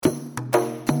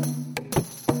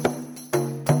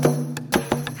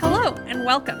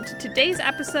welcome to today's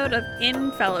episode of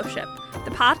In Fellowship,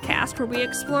 the podcast where we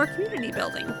explore community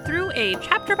building through a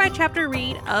chapter-by-chapter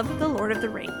read of The Lord of the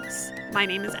Rings. My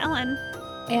name is Ellen.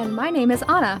 And my name is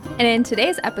Anna. And in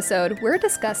today's episode, we're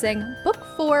discussing Book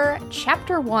 4,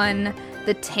 Chapter 1,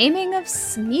 The Taming of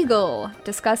Smeagol,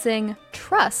 discussing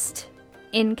trust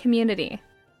in community.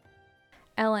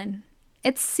 Ellen,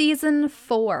 it's season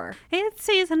 4. It's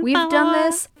season 4. We've done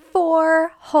this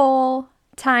 4 whole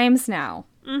times now.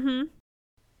 Mm-hmm.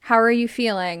 How are you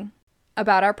feeling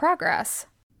about our progress?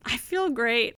 I feel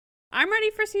great. I'm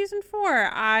ready for season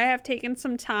 4. I have taken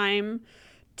some time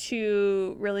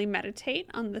to really meditate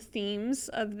on the themes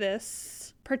of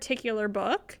this particular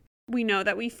book. We know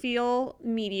that we feel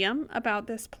medium about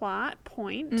this plot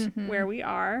point where we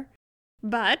are.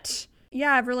 But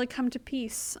yeah, I've really come to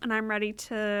peace and I'm ready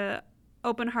to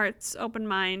open hearts, open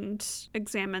mind,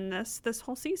 examine this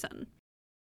whole season.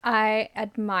 I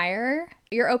admire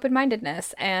your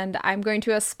open-mindedness, and I'm going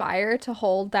to aspire to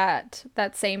hold that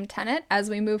same tenet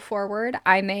as we move forward.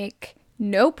 I make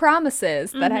no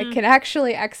promises that I can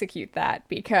actually execute that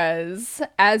because,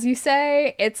 as you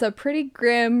say, it's a pretty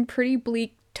grim, pretty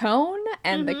bleak tone,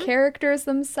 and the characters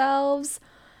themselves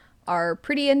are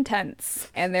pretty intense,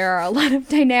 and there are a lot of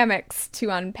dynamics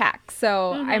to unpack.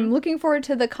 So I'm looking forward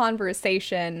to the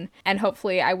conversation, and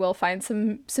hopefully I will find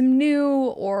some new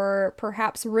or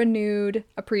perhaps renewed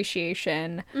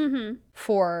appreciation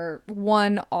for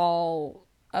all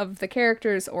of the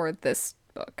characters or this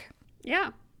book. Yeah.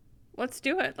 Let's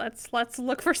do it. Let's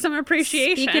look for some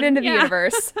appreciation. Speak it into the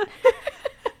universe.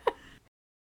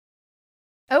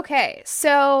 Okay,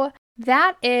 so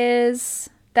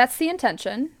that's the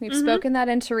intention. We've spoken that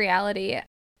into reality.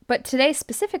 But today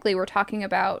specifically, we're talking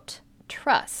about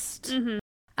trust. So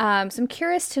I'm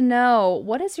curious to know,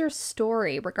 what is your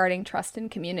story regarding trust in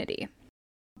community?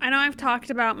 I know I've talked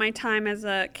about my time as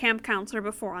a camp counselor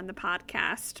before on the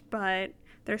podcast, but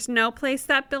there's no place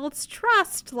that builds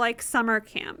trust like summer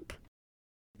camp.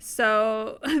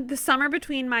 So the summer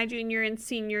between my junior and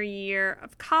senior year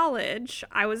of college,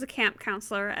 I was a camp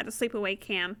counselor at a sleepaway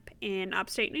camp in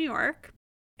upstate New York.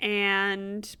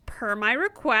 And per my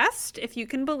request, if you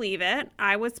can believe it,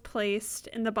 I was placed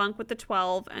in the bunk with the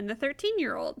 12 and the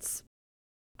 13-year-olds.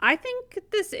 I think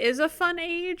this is a fun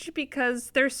age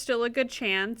because there's still a good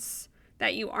chance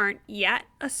that you aren't yet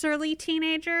a surly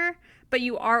teenager, but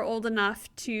you are old enough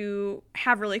to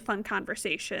have really fun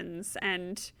conversations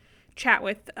and chat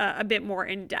with a bit more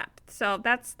in depth. So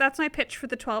that's my pitch for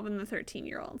the 12 and the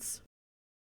 13-year-olds.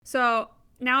 So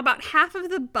now about half of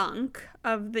the bunk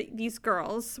of these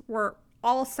girls were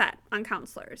all set on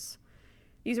counselors.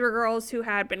 These were girls who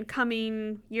had been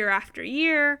coming year after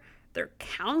year. Their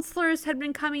counselors had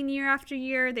been coming year after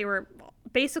year. They were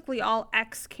basically all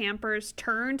ex-campers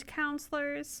turned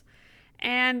counselors.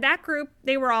 And that group,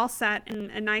 they were all set in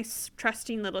a nice,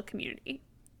 trusting little community.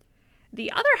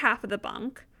 The other half of the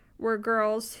bunk were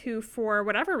girls who, for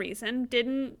whatever reason,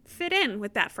 didn't fit in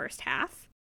with that first half.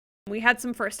 We had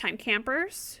some first-time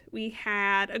campers. We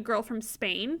had a girl from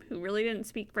Spain who really didn't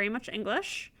speak very much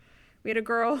English. We had a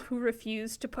girl who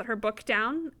refused to put her book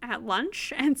down at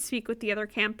lunch and speak with the other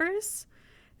campers.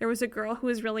 There was a girl who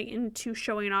was really into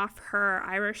showing off her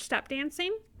Irish step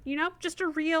dancing. You know, just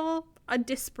a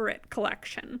disparate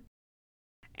collection.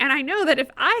 And I know that if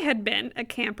I had been a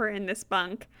camper in this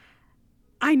bunk,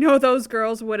 I know those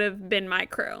girls would have been my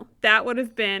crew. That would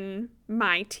have been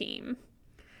my team.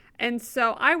 And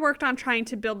so I worked on trying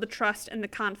to build the trust and the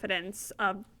confidence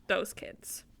of those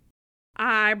kids.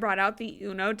 I brought out the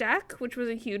Uno deck, which was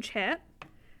a huge hit.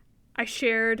 I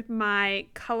shared my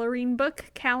coloring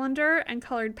book calendar and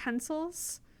colored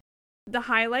pencils. The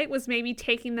highlight was maybe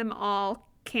taking them all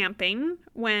camping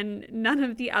when none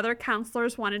of the other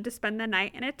counselors wanted to spend the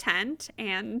night in a tent.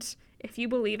 And if you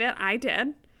believe it, I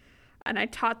did. And I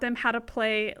taught them how to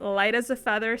play Light as a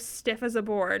Feather, Stiff as a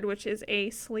Board, which is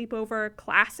a sleepover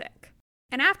classic.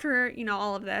 And after,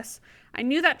 all of this, I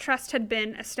knew that trust had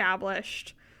been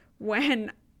established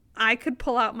when I could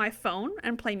pull out my phone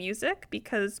and play music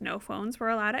because no phones were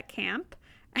allowed at camp,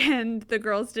 and the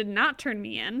girls did not turn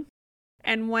me in.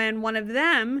 And when one of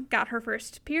them got her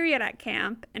first period at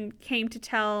camp and came to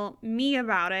tell me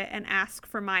about it and ask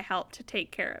for my help to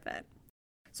take care of it.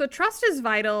 So trust is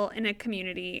vital in a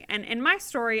community, and in my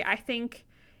story, I think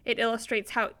it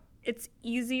illustrates how it's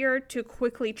easier to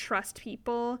quickly trust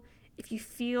people if you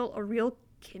feel a real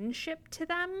kinship to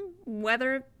them,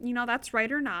 whether, that's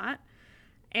right or not,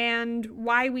 and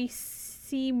why we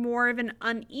see more of an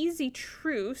uneasy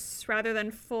truce rather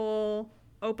than full,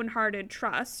 open-hearted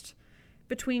trust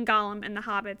between Gollum and the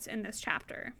hobbits in this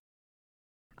chapter.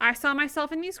 I saw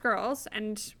myself in these girls,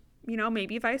 and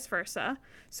maybe vice versa.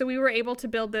 So we were able to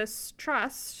build this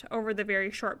trust over the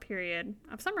very short period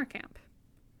of summer camp.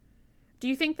 Do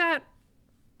you think that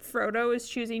Frodo is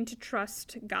choosing to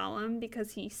trust Gollum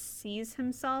because he sees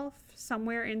himself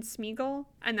somewhere in Smeagol,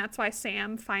 and that's why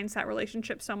Sam finds that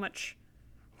relationship so much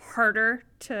harder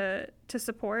to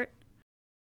support?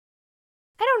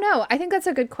 I don't know. I think that's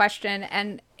a good question,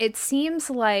 and it seems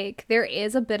like there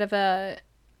is a bit of a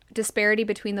disparity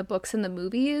between the books and the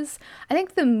movies. I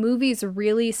think the movies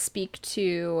really speak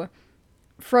to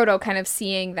Frodo kind of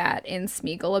seeing that in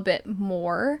Smeagol a bit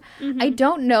more. I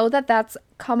don't know that that's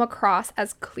come across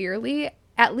as clearly,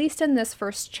 at least in this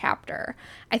first chapter.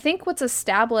 I think what's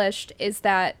established is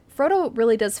that Frodo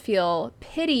really does feel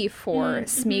pity for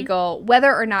Smeagol,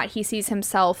 whether or not he sees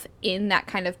himself in that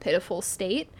kind of pitiful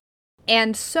state,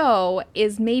 and so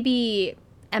is maybe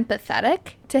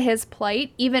empathetic to his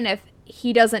plight, even if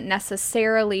he doesn't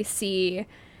necessarily see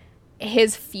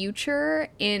his future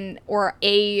in, or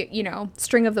a,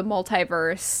 string of the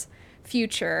multiverse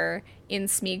future in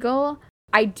Smeagol.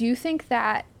 I do think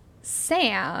that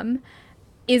Sam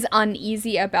is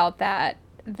uneasy about that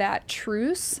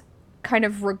truce, kind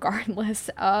of regardless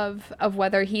of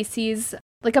whether he sees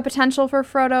like a potential for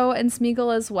Frodo and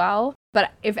Smeagol as well.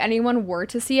 But if anyone were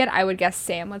to see it, I would guess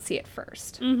Sam would see it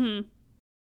first.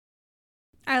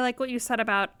 I like what you said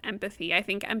about empathy. I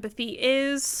think empathy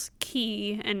is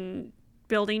key in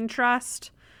building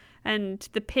trust, and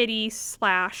the pity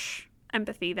 /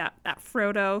 empathy that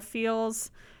Frodo feels,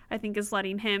 I think, is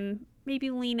letting him maybe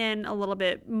lean in a little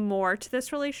bit more to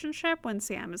this relationship when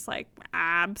Sam is like,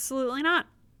 absolutely not.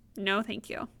 No, thank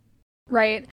you.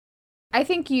 Right. I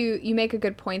think you make a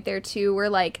good point there too, where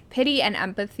like pity and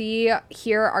empathy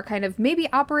here are kind of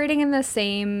maybe operating in the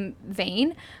same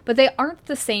vein, but they aren't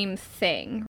the same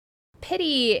thing.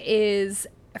 Pity is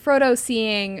Frodo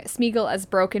seeing Smeagol as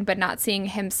broken, but not seeing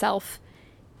himself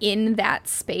in that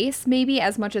space, maybe,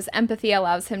 as much as empathy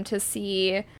allows him to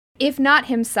see, if not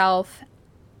himself,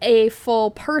 a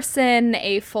full person,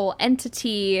 a full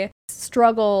entity,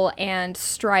 struggle and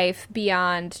strife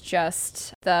beyond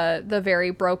just the very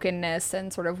brokenness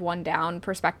and sort of one down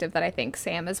perspective that I think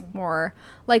Sam is more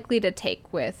likely to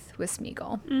take with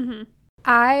Smeagol.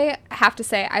 I have to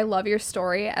say, I love your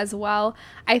story as well.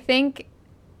 I think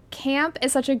camp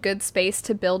is such a good space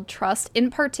to build trust,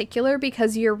 in particular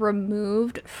because you're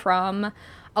removed from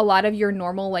a lot of your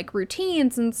normal like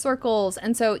routines and circles.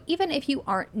 And so even if you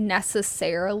aren't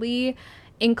necessarily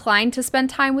inclined to spend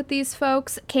time with these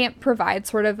folks, camp provides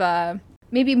sort of a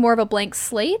maybe more of a blank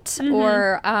slate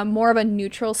or more of a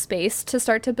neutral space to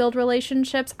start to build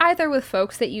relationships, either with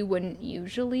folks that you wouldn't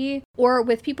usually or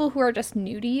with people who are just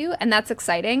new to you. And that's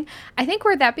exciting. I think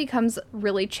where that becomes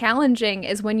really challenging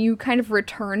is when you kind of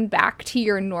return back to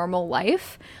your normal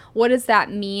life. What does that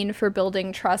mean for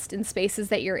building trust in spaces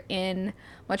that you're in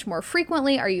much more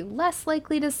frequently? Are you less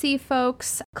likely to see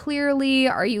folks clearly?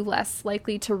 Are you less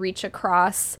likely to reach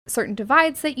across certain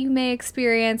divides that you may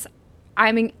experience?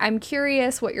 I'm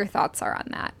curious what your thoughts are on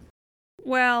that.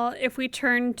 Well, if we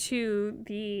turn to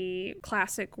the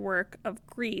classic work of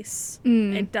Grease,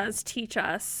 it does teach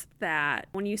us that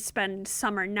when you spend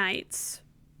summer nights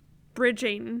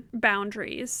bridging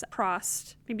boundaries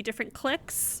across maybe different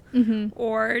cliques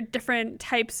or different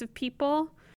types of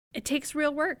people, it takes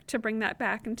real work to bring that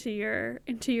back into your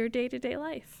day-to-day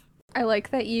life. I like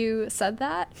that you said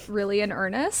that really in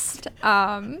earnest.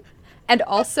 And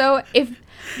also, if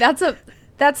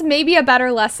that's maybe a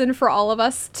better lesson for all of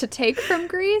us to take from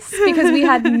Grease, because we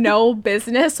had no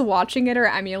business watching it or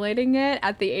emulating it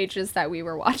at the ages that we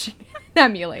were watching it and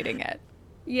emulating it.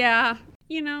 Yeah,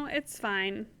 it's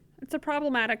fine. It's a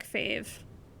problematic fave.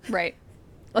 Right.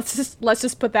 Let's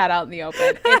just put that out in the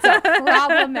open. It's a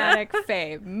problematic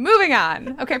fave. Moving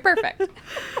on. Okay, perfect.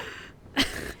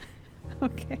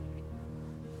 Okay.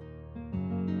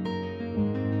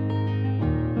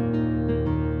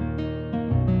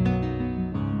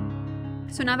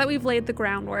 So now that we've laid the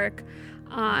groundwork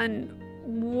on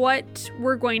what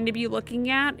we're going to be looking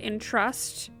at in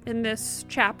trust in this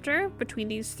chapter between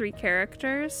these three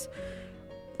characters,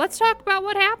 let's talk about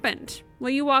what happened. Will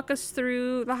you walk us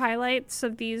through the highlights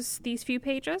of these few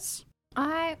pages?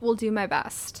 I will do my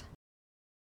best.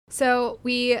 So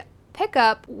we pick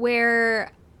up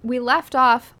where we left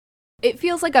off. It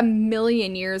feels like a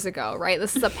million years ago, right?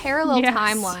 This is a parallel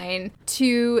timeline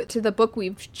to the book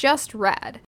we've just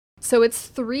read. So it's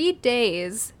 3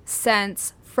 days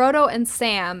since Frodo and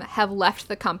Sam have left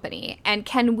the company. And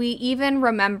can we even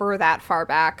remember that far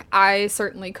back? I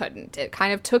certainly couldn't. It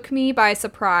kind of took me by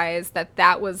surprise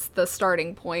that was the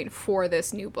starting point for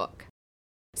this new book.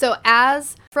 So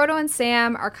as Frodo and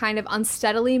Sam are kind of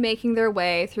unsteadily making their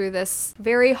way through this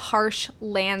very harsh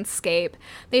landscape,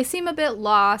 they seem a bit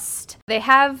lost. They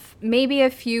have maybe a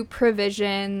few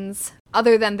provisions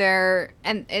other than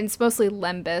and it's mostly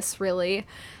Lembas, really.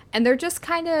 And they're just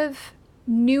kind of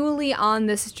newly on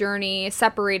this journey,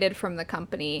 separated from the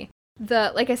company.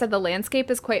 Like I said, the landscape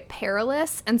is quite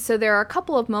perilous, and so there are a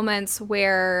couple of moments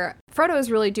where Frodo is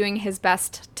really doing his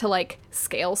best to, like,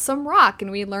 scale some rock,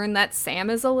 and we learn that Sam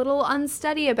is a little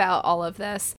unsteady about all of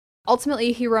this.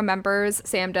 Ultimately, he remembers,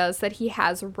 Sam does, that he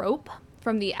has rope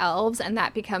from the elves, and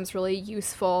that becomes really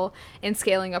useful in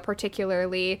scaling a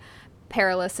particularly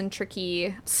perilous and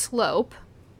tricky slope.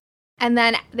 And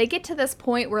then they get to this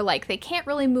point where, like, they can't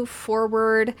really move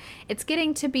forward. It's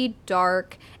getting to be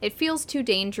dark. It feels too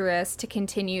dangerous to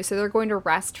continue, so they're going to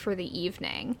rest for the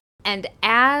evening. And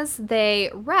as they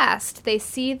rest, they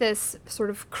see this sort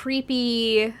of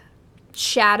creepy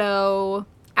shadow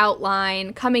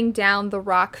outline coming down the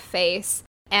rock face.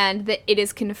 And that it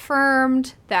is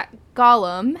confirmed that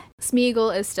Gollum,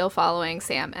 Smeagol, is still following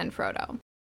Sam and Frodo.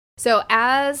 So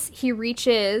as he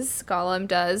reaches, Gollum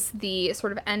does, the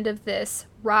sort of end of this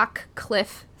rock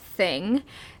cliff thing,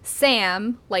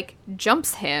 Sam, like,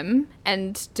 jumps him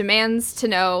and demands to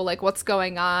know, like, what's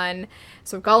going on.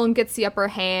 So Gollum gets the upper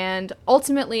hand.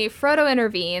 Ultimately, Frodo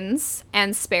intervenes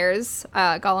and spares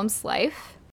Gollum's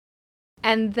life.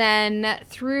 And then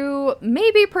through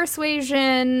maybe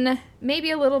persuasion, maybe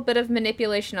a little bit of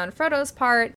manipulation on Frodo's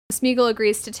part, Smeagol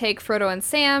agrees to take Frodo and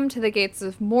Sam to the gates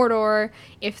of Mordor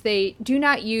if they do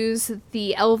not use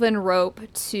the elven rope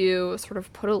to sort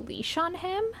of put a leash on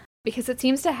him. Because it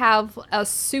seems to have a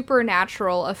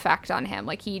supernatural effect on him.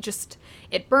 Like,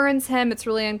 it burns him, it's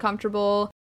really uncomfortable.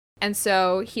 And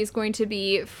so he's going to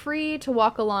be free to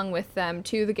walk along with them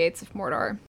to the gates of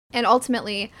Mordor. And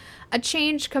ultimately, a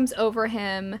change comes over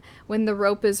him when the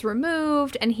rope is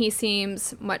removed, and he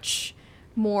seems much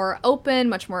more open,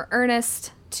 much more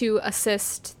earnest to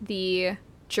assist the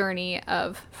journey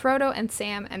of Frodo and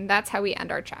Sam, and that's how we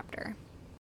end our chapter.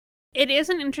 It is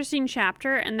an interesting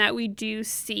chapter in that we do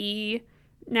see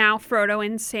now Frodo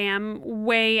and Sam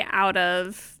way out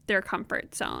of their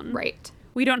comfort zone. Right.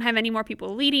 We don't have any more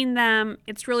people leading them.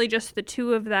 It's really just the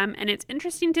two of them. And it's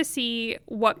interesting to see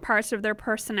what parts of their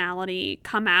personality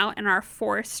come out and are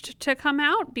forced to come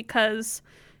out because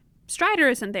Strider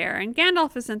isn't there and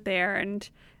Gandalf isn't there. And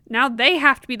now they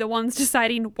have to be the ones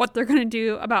deciding what they're going to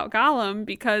do about Gollum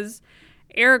because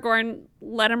Aragorn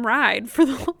let him ride for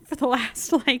the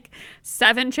last,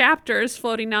 7 chapters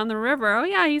floating down the river. Oh,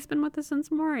 yeah, he's been with us since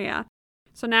Moria.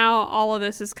 So now all of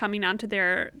this is coming onto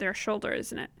their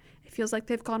shoulders, and it feels like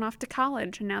they've gone off to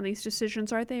college, and now these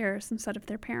decisions are theirs instead of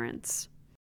their parents.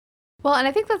 Well, and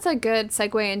I think that's a good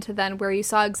segue into then where you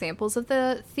saw examples of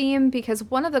the theme, because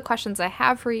one of the questions I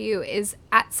have for you is,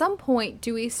 at some point,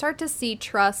 do we start to see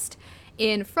trust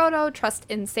in Frodo, trust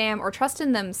in Sam, or trust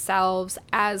in themselves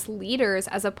as leaders,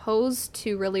 as opposed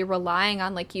to really relying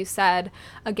on, like you said,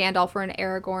 a Gandalf or an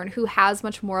Aragorn who has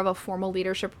much more of a formal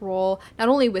leadership role, not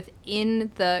only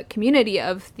within the community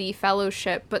of the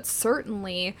Fellowship, but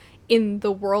certainly in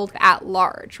the world at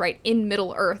large, right? In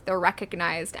Middle-earth, they're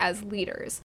recognized as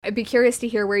leaders. I'd be curious to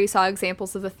hear where you saw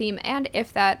examples of the theme and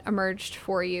if that emerged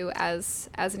for you as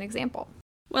an example.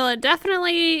 Well, it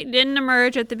definitely didn't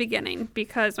emerge at the beginning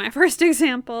because my first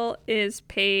example is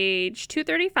page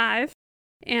 235,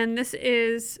 and this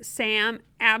is Sam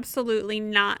absolutely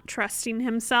not trusting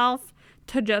himself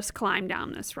to just climb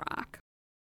down this rock.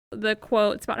 The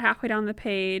quote, it's about halfway down the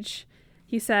page.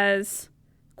 He says,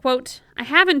 quote, "I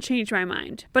haven't changed my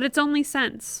mind, but it's only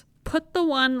sense. Put the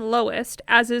one lowest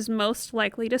as is most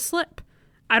likely to slip.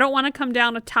 I don't want to come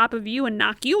down atop of you and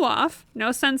knock you off.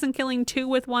 No sense in killing 2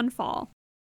 with 1 fall."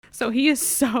 So he is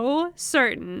so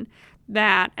certain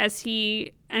that as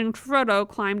he and Frodo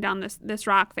climb down this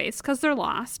rock face, because they're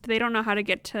lost, they don't know how to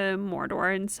get to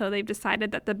Mordor, and so they've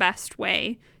decided that the best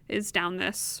way is down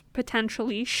this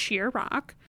potentially sheer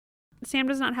rock. Sam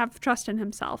does not have trust in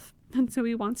himself, and so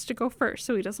he wants to go first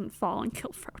so he doesn't fall and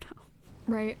kill Frodo.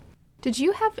 Right. Did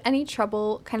you have any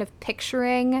trouble kind of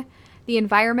picturing the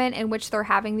environment in which they're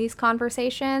having these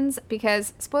conversations?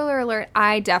 Because, spoiler alert,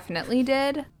 I definitely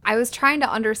did. I was trying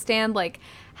to understand,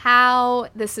 how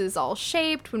this is all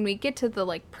shaped when we get to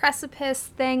the, precipice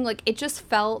thing.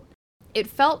 It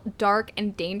felt dark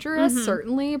and dangerous,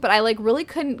 certainly, but I, really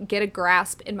couldn't get a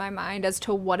grasp in my mind as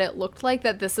to what it looked like,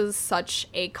 that this is such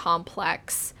a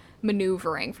complex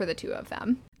maneuvering for the two of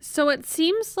them. So it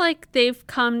seems like they've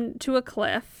come to a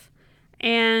cliff,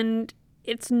 and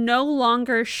it's no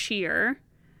longer sheer.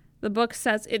 The book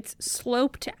says it's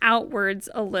sloped outwards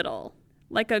a little.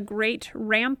 like a great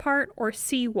rampart or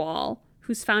seawall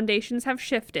whose foundations have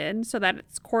shifted so that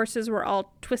its courses were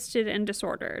all twisted and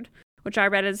disordered, which I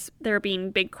read as there being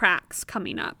big cracks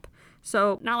coming up.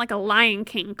 So not like a Lion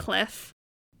King cliff,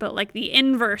 but like the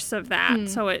inverse of that.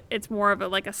 So it's more of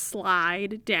like a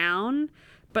slide down,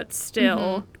 but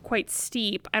still quite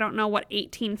steep. I don't know what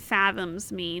 18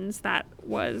 fathoms means. That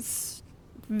was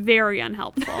very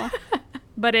unhelpful.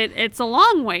 But it's a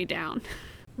long way down.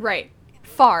 Right.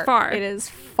 Far. It is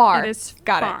far. It is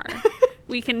Got far. it.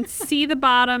 We can see the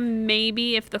bottom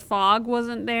maybe if the fog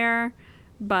wasn't there,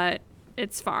 but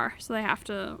it's far. So they have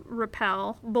to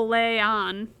belay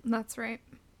on. That's right.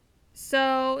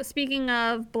 So speaking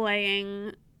of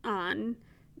belaying on,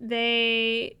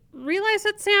 they realize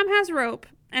that Sam has rope.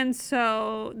 And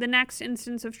so the next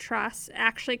instance of trust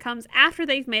actually comes after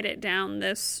they've made it down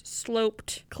this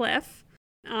sloped cliff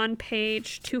on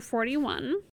page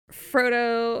 241.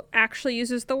 Frodo actually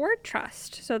uses the word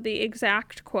trust. So the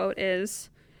exact quote is,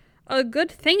 "A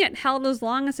good thing it held as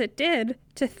long as it did,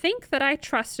 to think that I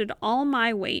trusted all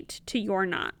my weight to your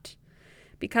knot."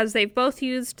 Because they've both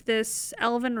used this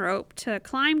elven rope to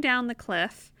climb down the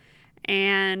cliff,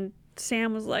 and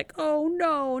Sam was like, "Oh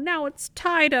no, now it's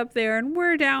tied up there and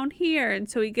we're down here." And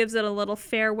so he gives it a little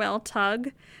farewell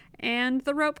tug, and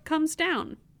the rope comes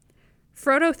down.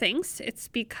 Frodo thinks it's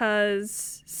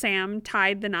because Sam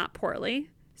tied the knot poorly.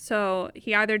 So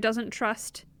he either doesn't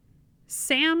trust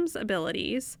Sam's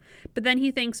abilities, but then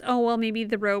he thinks, oh, well, maybe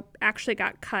the rope actually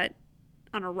got cut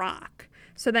on a rock.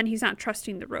 So then he's not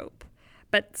trusting the rope.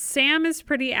 But Sam is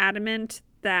pretty adamant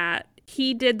that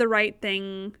he did the right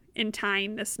thing in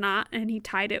tying this knot and he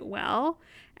tied it well,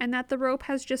 and that the rope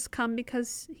has just come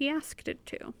because he asked it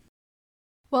to.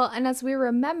 Well, and as we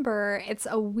remember, it's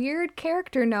a weird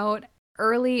character note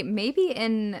early, maybe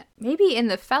in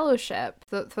the Fellowship,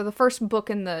 for the first book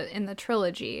in the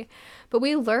trilogy, but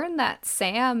we learn that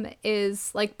Sam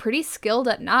is like pretty skilled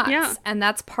at knots, and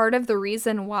that's part of the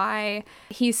reason why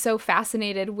he's so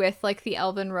fascinated with like the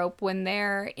elven rope when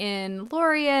they're in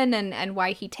Lorien, and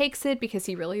why he takes it, because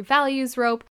he really values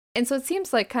rope. And so it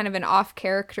seems like kind of an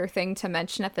off-character thing to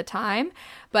mention at the time,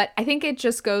 but I think it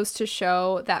just goes to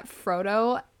show that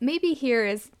Frodo maybe here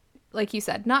is, like you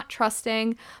said, not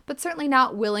trusting, but certainly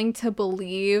not willing to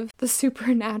believe the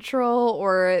supernatural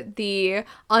or the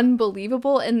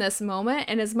unbelievable in this moment,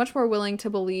 and is much more willing to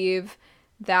believe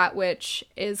that which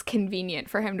is convenient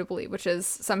for him to believe, which is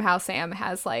somehow Sam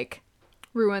has like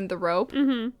ruined the rope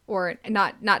or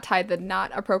not tied the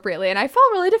knot appropriately. And I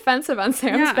felt really defensive on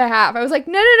Sam's behalf. I was like,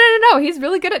 no, he's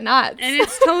really good at knots. And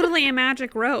it's totally a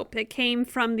magic rope. It came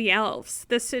from the elves.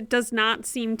 It does not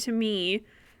seem to me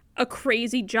a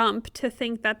crazy jump to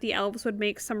think that the elves would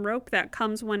make some rope that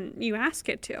comes when you ask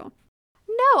it to.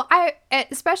 No,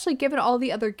 especially given all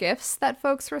the other gifts that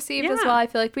folks received as well, I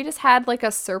feel like we just had like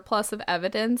a surplus of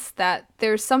evidence that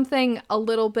there's something a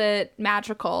little bit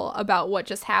magical about what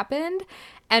just happened.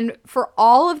 And for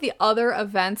all of the other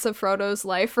events of Frodo's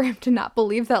life, for him to not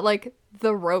believe that like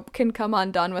the rope can come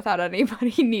undone without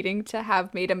anybody needing to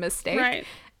have made a mistake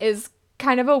is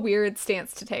kind of a weird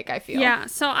stance to take, I feel. Yeah,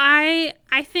 so I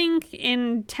think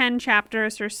in 10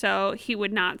 chapters or so, he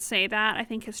would not say that. I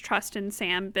think his trust in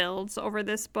Sam builds over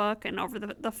this book and over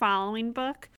the following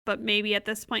book. But maybe at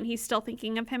this point, he's still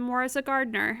thinking of him more as a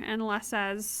gardener and less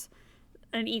as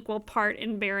an equal part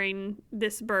in bearing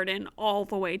this burden all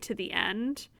the way to the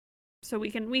end. So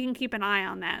we can keep an eye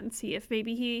on that and see if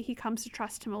maybe he comes to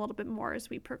trust him a little bit more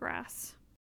as we progress.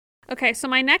 Okay, so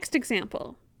my next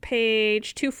example,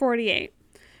 page 248.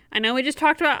 I know we just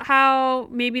talked about how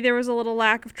maybe there was a little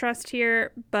lack of trust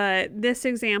here, but this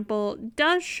example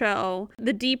does show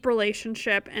the deep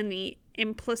relationship and the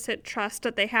implicit trust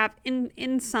that they have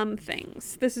in some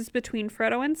things. This is between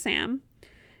Frodo and Sam,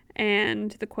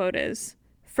 and the quote is,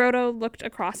 "Frodo looked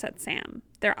across at Sam.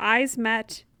 Their eyes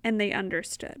met, and they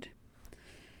understood."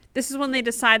 This is when they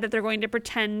decide that they're going to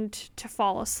pretend to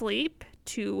fall asleep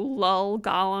to lull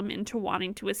Gollum into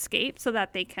wanting to escape so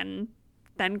that they can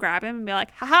then grab him and be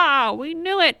like, "Ha-ha, we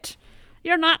knew it.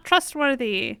 You're not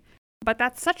trustworthy." But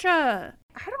that's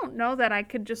I don't know that I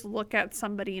could just look at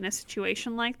somebody in a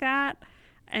situation like that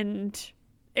and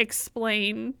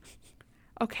explain,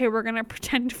 okay, we're going to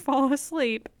pretend to fall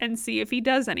asleep and see if he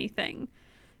does anything.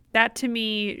 That to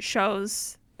me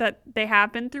shows that they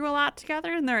have been through a lot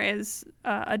together, and there is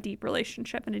a deep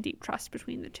relationship and a deep trust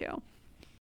between the two.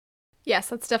 Yes,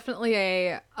 that's definitely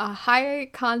a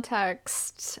high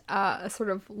context, sort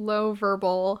of low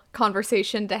verbal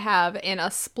conversation to have in a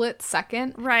split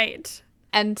second. Right.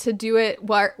 And to do it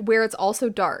where it's also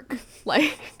dark.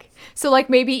 So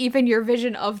maybe even your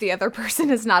vision of the other person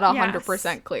is not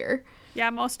 100% clear. Yeah,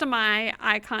 most of my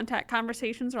eye contact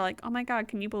conversations are like, oh my God,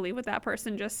 can you believe what that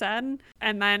person just said?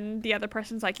 And then the other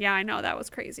person's like, yeah, I know, that was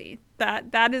crazy.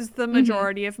 That is the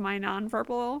majority of my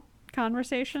nonverbal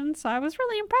conversations. So I was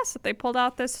really impressed that they pulled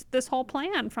out this whole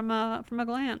plan from a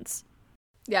glance.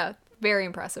 Yeah, very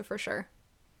impressive for sure.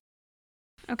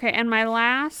 Okay, and my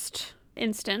last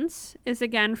instance is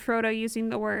again Frodo using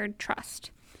the word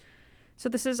trust. So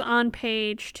this is on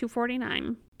page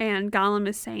 249, and Gollum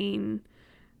is saying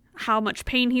how much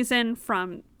pain he's in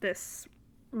from this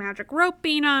magic rope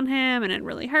being on him, and it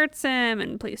really hurts him,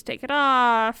 and please take it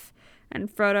off. And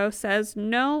Frodo says,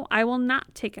 no, I will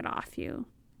not take it off you.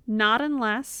 Not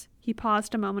unless, he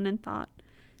paused a moment and thought,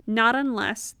 not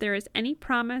unless there is any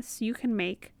promise you can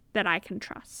make that I can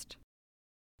trust.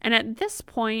 And at this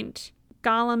point,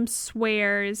 Gollum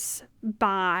swears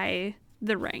by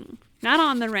the ring. Not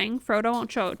on the ring, Frodo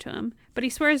won't show it to him, but he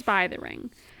swears by the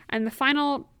ring. And the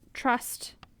final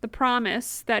trust, the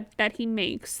promise that he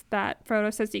makes, that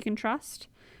Frodo says he can trust,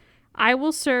 I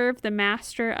will serve the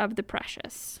Master of the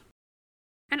Precious.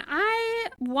 And I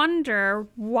wonder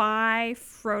why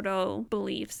Frodo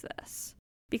believes this.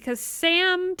 Because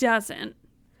Sam doesn't.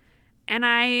 And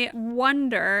I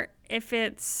wonder if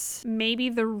it's maybe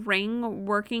the ring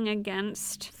working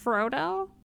against Frodo.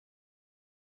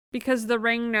 Because the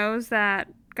ring knows that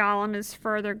Gollum is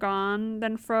further gone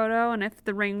than Frodo, and if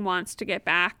the ring wants to get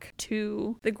back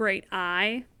to the Great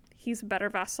Eye, he's a better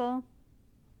vessel.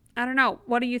 I don't know.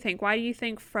 What do you think? Why do you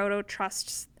think Frodo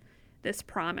trusts this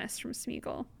promise from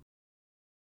Smeagol?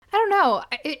 I don't know.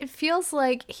 It feels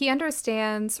like he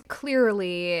understands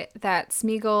clearly that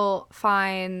Smeagol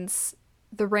finds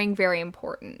the ring very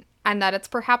important, and that it's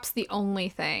perhaps the only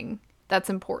thing that's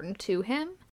important to him.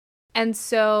 And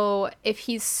so if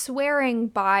he's swearing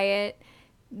by it,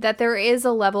 that there is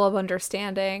a level of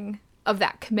understanding of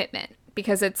that commitment,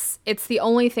 because it's the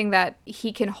only thing that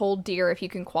he can hold dear if you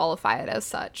can qualify it as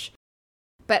such.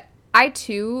 But I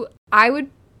would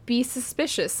be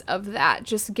suspicious of that,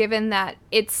 just given that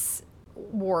it's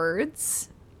words,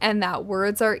 and that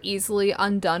words are easily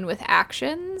undone with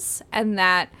actions, and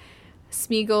that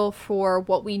Smeagol, for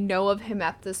what we know of him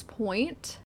at this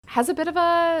point, has a bit of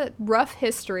a rough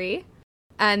history,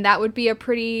 and that would be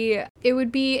it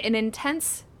would be an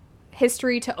intense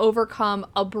history to overcome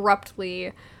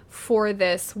abruptly for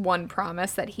this one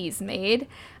promise that he's made.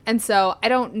 And so I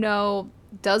don't know,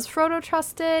 does Frodo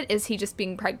trust it? Is he just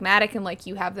being pragmatic and like,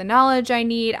 you have the knowledge I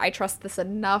need, I trust this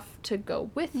enough to go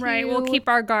with you? Right, we'll keep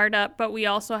our guard up, but we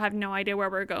also have no idea where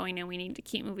we're going, and we need to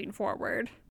keep moving forward.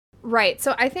 Right,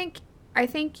 so I think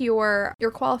your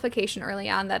qualification early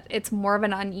on that it's more of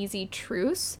an uneasy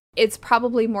truce, it's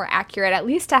probably more accurate, at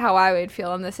least to how I would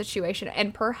feel in this situation,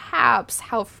 and perhaps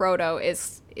how Frodo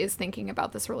is thinking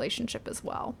about this relationship as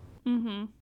well. Mm-hmm.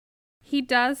 He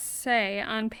does say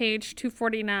on page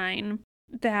 249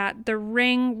 that the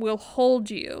ring will hold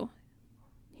you.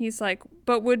 He's like,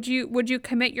 but would you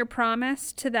commit your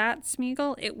promise to that,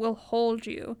 Smeagol? It will hold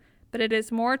you. But it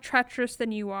is more treacherous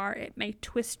than you are. It may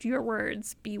twist your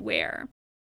words. Beware.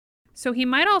 So he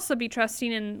might also be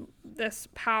trusting in this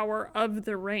power of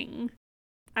the ring.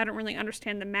 I don't really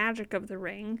understand the magic of the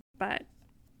ring, but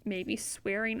maybe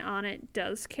swearing on it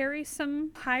does carry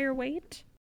some higher weight.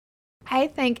 I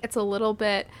think it's a little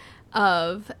bit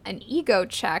of an ego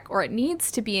check, or it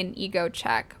needs to be an ego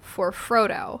check for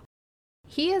Frodo.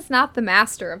 He is not the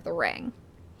master of the ring.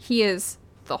 He is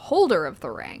the holder of the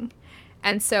ring.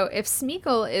 And so if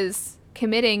Smeagol is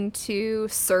committing to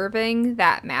serving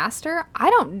that master,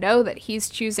 I don't know that he's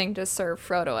choosing to serve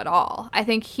Frodo at all. I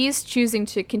think he's choosing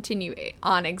to continue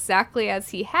on exactly as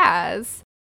he has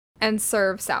and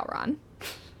serve Sauron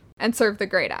and serve the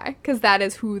Great Eye, because that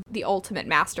is who the ultimate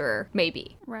master may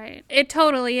be. Right. It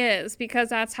totally is, because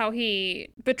that's how he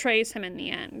betrays him in the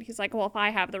end. He's like, well, if I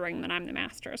have the ring, then I'm the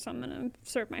master, so I'm going to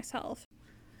serve myself.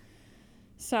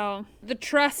 So the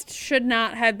trust should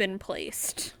not have been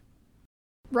placed.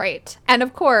 Right. And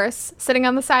of course, sitting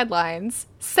on the sidelines,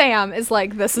 Sam is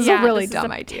like, this is a really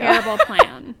dumb idea. Terrible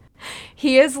plan.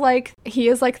 He is like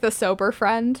the sober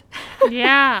friend.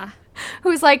 Yeah.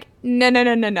 Who's like,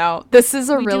 no. This is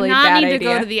a really bad idea. We do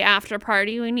not need to go to the after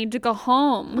party. We need to go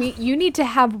home. You need to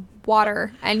have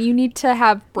water, and you need to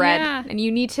have bread, and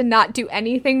you need to not do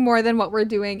anything more than what we're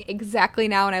doing exactly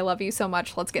now, and I love you so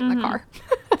much. Let's get in the car.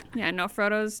 Yeah, no,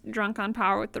 Frodo's drunk on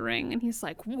power with the ring, and he's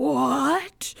like,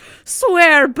 what?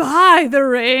 Swear by the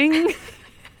ring?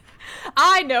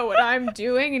 I know what I'm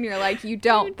doing, and you're like, you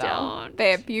don't,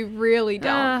 babe. You really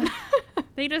don't.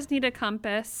 They just need a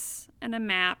compass and a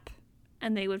map,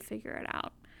 and they would figure it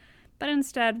out. But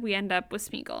instead, we end up with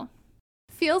Smeagol.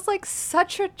 feels like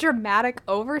such a dramatic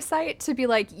oversight to be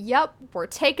like, yep, we're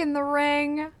taking the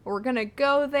ring, we're gonna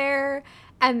go there,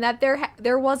 and that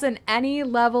there wasn't any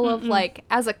level of like,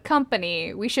 as a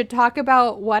company, we should talk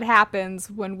about what happens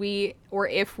when we or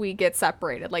if we get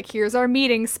separated. Like, here's our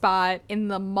meeting spot in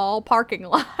the mall parking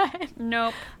lot.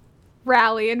 Nope.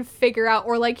 Rally and figure out,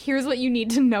 or like, here's what you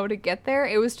need to know to get there.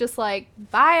 It was just like,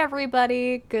 bye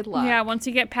everybody, good luck. Yeah, once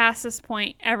you get past this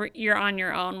point, you're on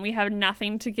your own. We have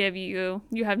nothing to give you.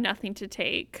 You have nothing to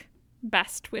take.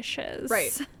 Best wishes.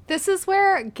 Right. This is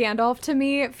where Gandalf to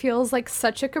me feels like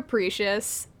such a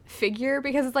capricious figure,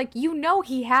 because it's like, you know,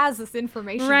 he has this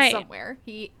information somewhere.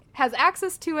 He has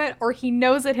access to it, or he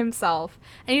knows it himself.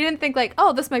 And he didn't think like,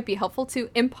 oh, this might be helpful to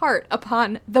impart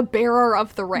upon the bearer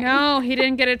of the ring. No, he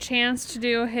didn't get a chance to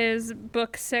do his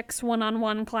book 6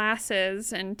 one-on-one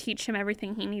classes and teach him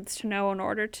everything he needs to know in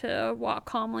order to walk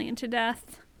calmly into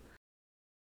death.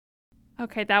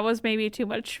 Okay, that was maybe too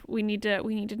much. We need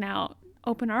to now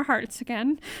open our hearts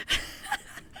again.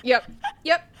 Yep.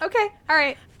 Okay. All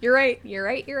right. You're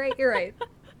right.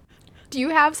 Do you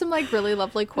have some like really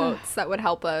lovely quotes that would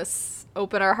help us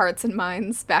open our hearts and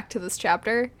minds back to this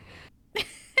chapter?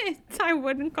 I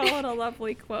wouldn't call it a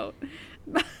lovely quote.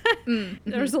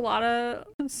 There's a lot of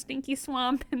stinky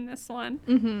swamp in this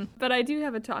one. But I do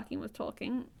have a Talking with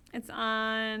Tolkien. It's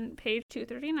on page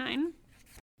 239.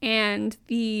 And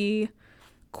the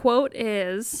quote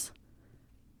is,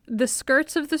 "The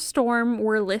skirts of the storm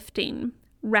were lifting,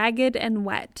 ragged and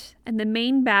wet, and the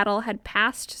main battle had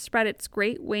passed to spread its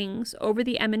great wings over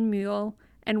the Emyn Muil,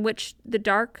 and which the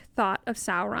dark thought of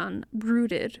Sauron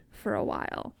brooded for a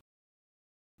while."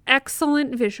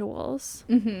 Excellent visuals.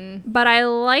 But I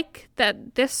like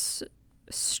that this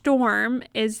storm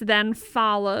is then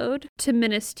followed to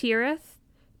Minas Tirith,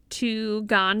 to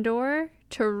Gondor,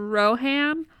 to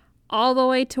Rohan, all the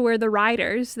way to where the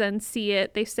riders then see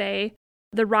it. They say,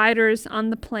 "The riders on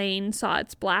the plain saw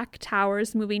its black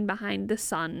towers moving behind the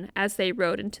sun as they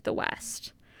rode into the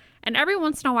west." And every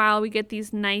once in a while we get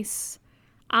these nice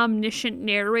omniscient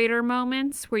narrator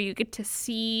moments where you get to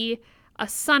see a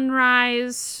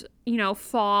sunrise,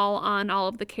 fall on all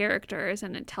of the characters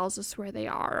and it tells us where they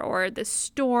are, or the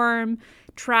storm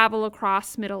travel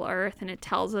across Middle-earth and it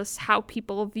tells us how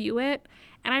people view it.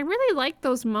 And I really like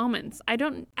those moments. I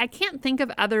can't think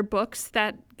of other books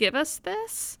that give us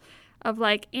this, of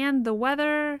like, and the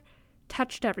weather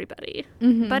touched everybody.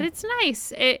 But it's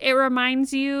nice. It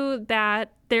reminds you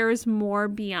that there's more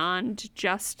beyond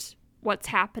just what's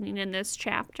happening in this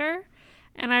chapter.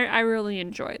 And I really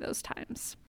enjoy those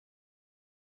times.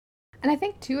 And I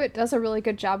think, too, it does a really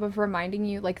good job of reminding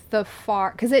you, like,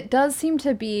 because it does seem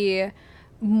to be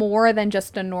more than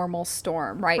just a normal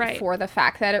storm, right? For the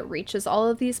fact that it reaches all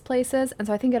of these places. And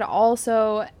so I think it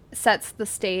also sets the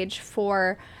stage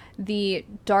for the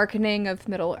darkening of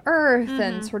Middle-earth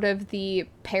and sort of the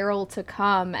peril to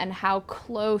come, and how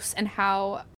close and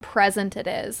how present it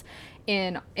is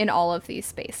in all of these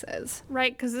spaces.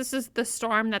 Right, because this is the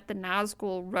storm that the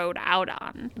Nazgul rode out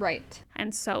on. Right.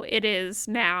 And so it is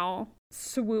now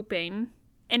swooping.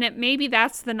 And maybe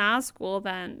that's the Nazgul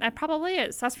then. That probably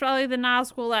is. That's probably the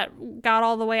Nazgul that got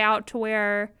all the way out to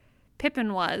where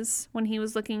Pippin was when he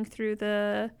was looking through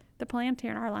the Palantir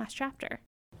in our last chapter.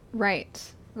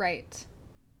 Right. It's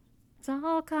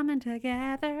all coming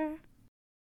together.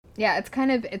 Yeah,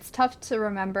 it's tough to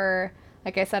remember.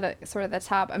 Like I said at sort of the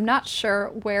top, I'm not sure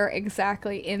where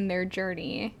exactly in their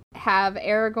journey have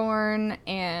Aragorn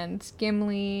and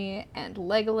Gimli and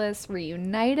Legolas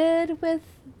reunited with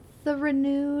the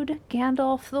renewed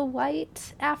Gandalf the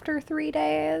White after 3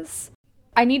 days.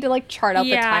 I need to like chart out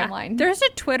the timeline. There's a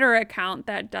Twitter account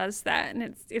that does that,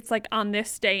 and it's like on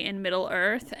this day in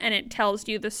Middle-earth, and it tells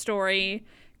you the story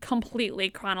completely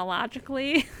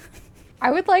chronologically. I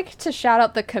would like to shout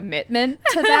out the commitment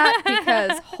to that,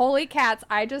 because holy cats,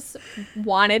 I just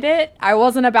wanted it. I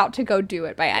wasn't about to go do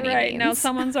it by any means. Right, no,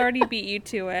 someone's already beat you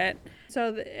to it,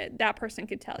 so that person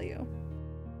could tell you.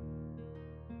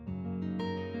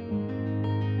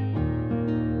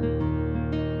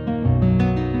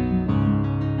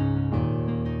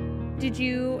 Did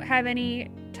you have any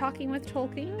Talking with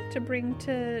Tolkien to bring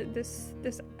to this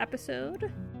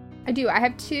episode? I do. I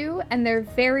have 2, and they're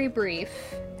very brief,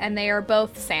 and they are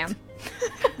both Sam.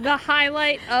 The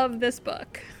highlight of this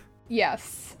book.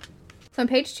 Yes. So on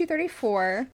page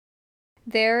 234,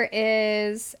 there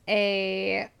is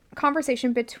a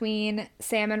conversation between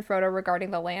Sam and Frodo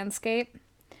regarding the landscape,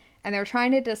 and they're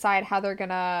trying to decide how they're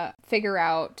gonna figure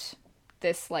out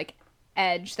this, like,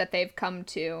 edge that they've come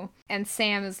to. And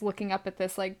Sam is looking up at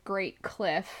this, like, great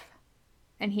cliff,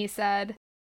 and he said,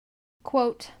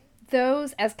 quote,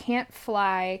 those as can't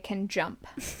fly can jump.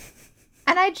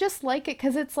 And I just like it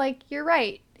because it's like, you're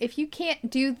right. If you can't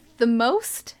do the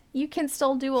most, you can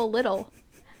still do a little.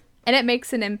 And it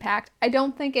makes an impact. I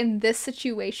don't think in this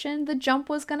situation the jump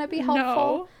was going to be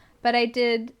helpful. No. But I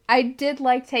did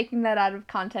like taking that out of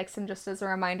context and just as a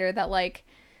reminder that, like,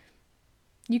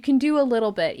 you can do a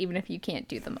little bit even if you can't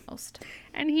do the most.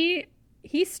 And he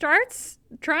starts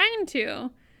trying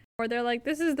to. Or they're like,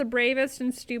 this is the bravest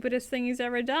and stupidest thing he's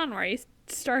ever done, where he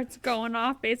starts going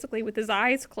off basically with his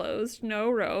eyes closed, no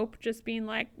rope, just being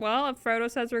like, well, if Frodo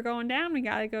says we're going down, we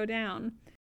gotta go down.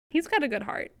 He's got a good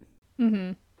heart.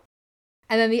 Mm-hmm. And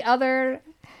then the other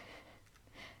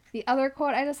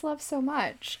quote I just love so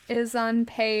much is on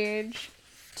page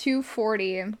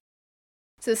 240.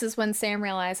 So this is when Sam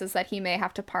realizes that he may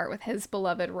have to part with his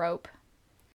beloved rope.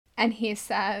 And he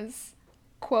says,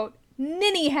 quote,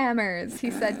 "Ninny hammers,"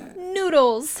 he said,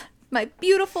 "noodles, my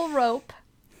beautiful rope."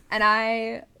 And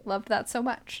I loved that so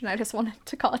much, and I just wanted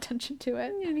to call attention to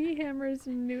it. Ninny hammers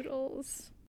and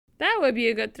noodles. That would be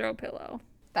a good throw pillow.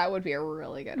 That would be a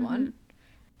really good one.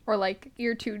 Or like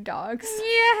your two dogs.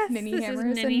 Yes, Ninny this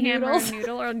hammers is Ninny and hammer noodles. and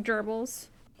noodle, or gerbils.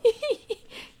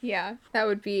 Yeah, that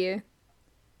would be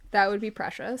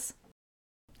precious.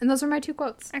 And those are my two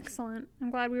quotes. Excellent. I'm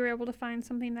glad we were able to find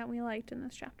something that we liked in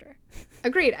this chapter.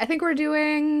 Agreed. I think we're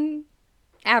doing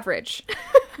average.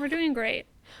 We're doing great.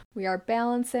 We are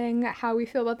balancing how we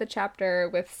feel about the chapter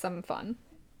with some fun.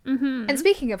 Mm-hmm. And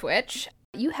speaking of which,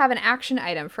 you have an action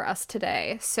item for us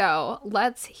today. So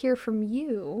let's hear from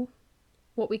you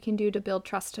what we can do to build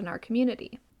trust in our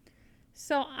community.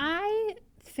 So I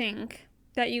think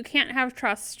that you can't have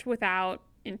trust without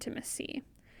intimacy.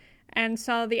 And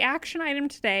so the action item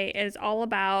today is all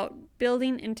about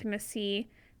building intimacy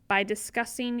by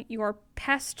discussing your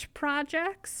pest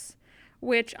projects,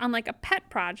 which, unlike a pet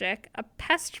project, a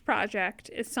pest project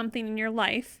is something in your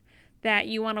life that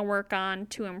you want to work on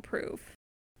to improve.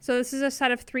 So this is a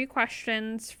set of 3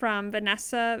 questions from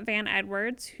Vanessa Van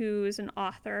Edwards, who's an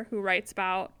author who writes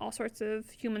about all sorts of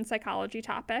human psychology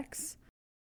topics.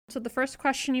 So the first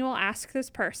question you will ask this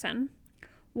person: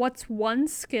 what's one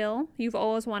skill you've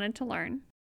always wanted to learn?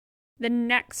 The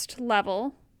next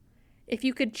level: if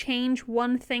you could change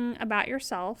one thing about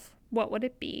yourself, what would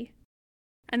it be?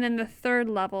 And then the third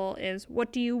level is,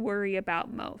 what do you worry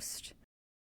about most?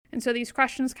 And so these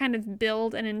questions kind of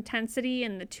build an intensity,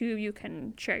 and the two of you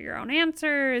can share your own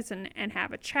answers and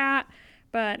have a chat.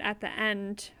 But at the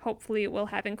end, hopefully it will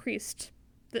have increased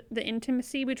the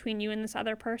intimacy between you and this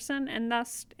other person, and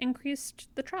thus increased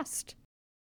the trust.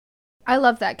 I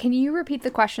love that. Can you repeat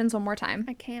the questions one more time?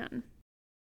 I can.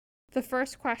 The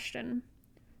first question: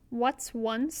 what's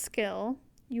one skill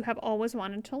you have always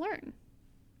wanted to learn?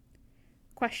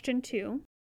 Question 2: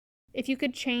 if you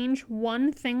could change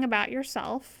one thing about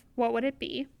yourself, what would it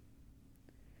be?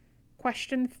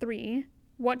 Question 3: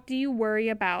 what do you worry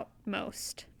about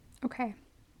most? Okay.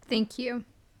 Thank you.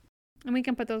 And we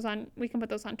can put those on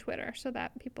Twitter so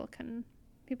that people can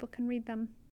read them.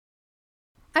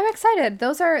 I'm excited.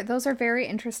 Those are very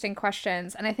interesting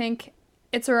questions, and I think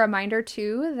it's a reminder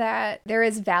too that there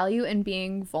is value in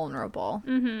being vulnerable.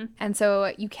 Mm-hmm. And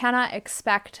so you cannot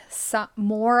expect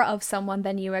more of someone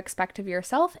than you expect of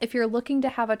yourself if you're looking to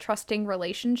have a trusting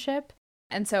relationship.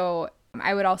 And so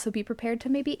I would also be prepared to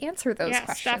maybe answer those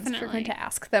questions definitely. if you're going to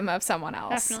ask them of someone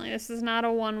else. Definitely. This is not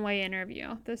a one-way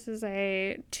interview. This is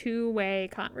a 2-way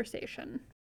conversation.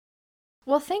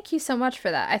 Well, thank you so much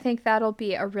for that. I think that'll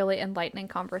be a really enlightening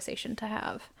conversation to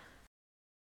have.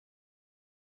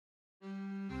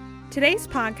 Today's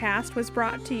podcast was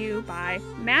brought to you by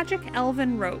Magic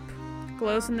Elven Rope,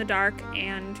 glows in the dark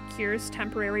and cures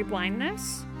temporary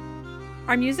blindness.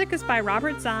 Our music is by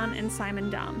Robert Zahn and Simon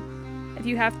Dumb. If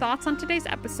you have thoughts on today's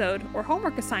episode or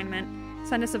homework assignment,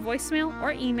 send us a voicemail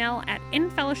or email at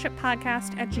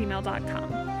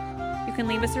infellowshippodcast@gmail.com. You can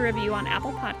leave us a review on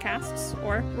Apple Podcasts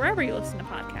or wherever you listen to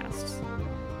podcasts.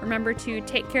 Remember to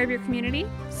take care of your community,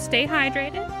 stay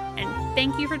hydrated, and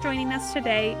thank you for joining us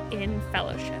today in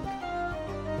Fellowship.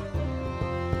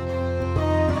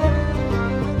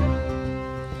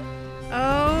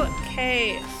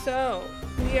 Okay, so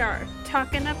we are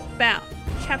talking about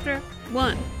Chapter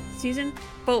 1, Season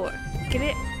 4. Get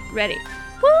it ready.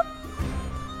 Woo!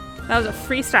 That was a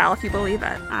freestyle, if you believe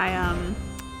it. I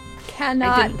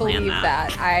cannot believe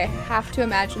that. I have to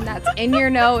imagine that's in your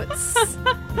notes.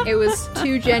 It was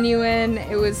too genuine.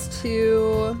 It was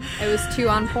too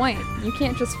on point. You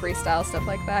can't just freestyle stuff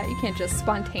like that. You can't just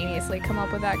spontaneously come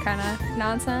up with that kind of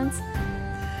nonsense.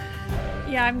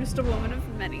 Yeah, I'm just a woman of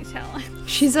many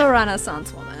talents. She's a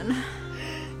Renaissance woman.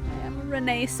 I am a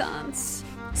Renaissance.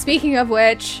 Speaking of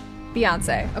which,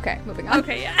 Beyonce. Okay, moving on.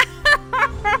 Okay, yeah.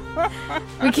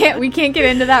 We can't get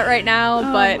into that right now,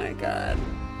 Oh but my god.